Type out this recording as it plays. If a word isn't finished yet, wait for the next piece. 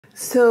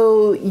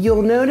So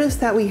you'll notice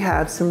that we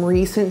have some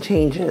recent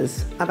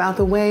changes about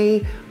the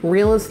way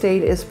real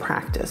estate is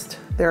practiced.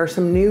 There are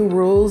some new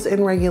rules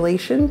and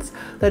regulations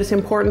that it's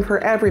important for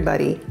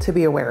everybody to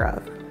be aware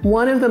of.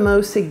 One of the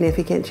most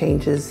significant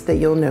changes that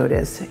you'll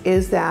notice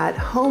is that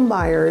home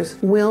buyers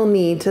will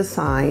need to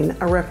sign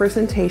a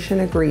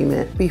representation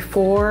agreement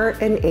before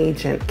an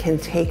agent can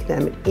take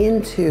them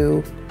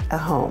into a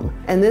home.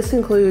 And this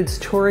includes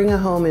touring a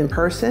home in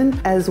person,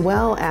 as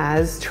well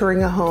as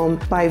touring a home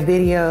by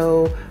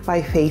video, by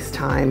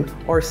FaceTime,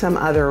 or some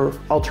other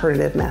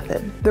alternative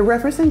method. The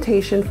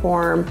representation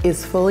form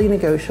is fully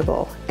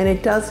negotiable, and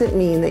it doesn't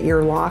mean that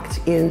you're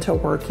locked into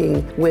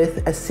working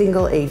with a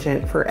single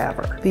agent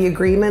forever. The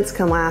agreements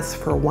can last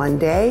for 1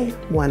 day,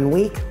 1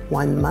 week,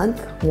 1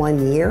 month,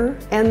 1 year,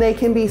 and they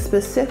can be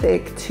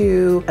specific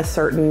to a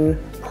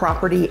certain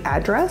property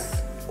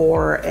address,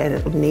 or a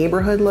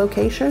neighborhood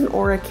location,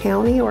 or a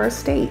county, or a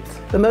state.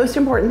 The most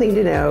important thing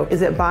to know is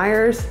that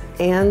buyers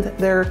and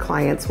their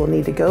clients will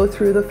need to go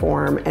through the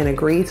form and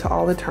agree to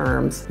all the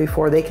terms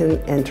before they can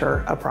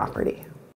enter a property.